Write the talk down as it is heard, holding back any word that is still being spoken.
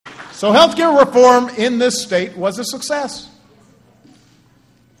So healthcare reform in this state was a success.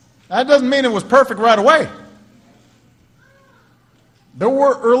 That doesn't mean it was perfect right away. There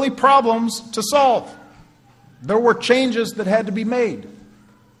were early problems to solve. There were changes that had to be made.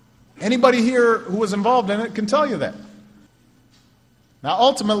 Anybody here who was involved in it can tell you that. Now,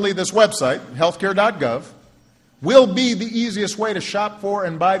 ultimately, this website, healthcare.gov, will be the easiest way to shop for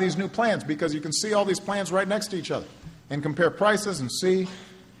and buy these new plans because you can see all these plans right next to each other and compare prices and see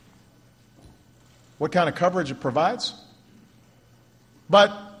what kind of coverage it provides.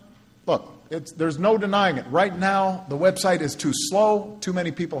 But, look, there's no denying it. Right now, the website is too slow. Too many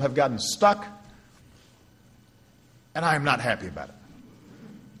people have gotten stuck. And I am not happy about it.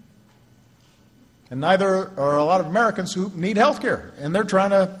 And neither are a lot of Americans who need health care. And they're trying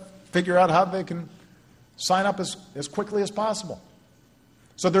to figure out how they can sign up as quickly as possible.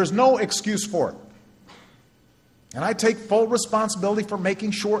 So there's no excuse for it. And I take full responsibility for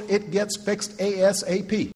making sure it gets fixed ASAP.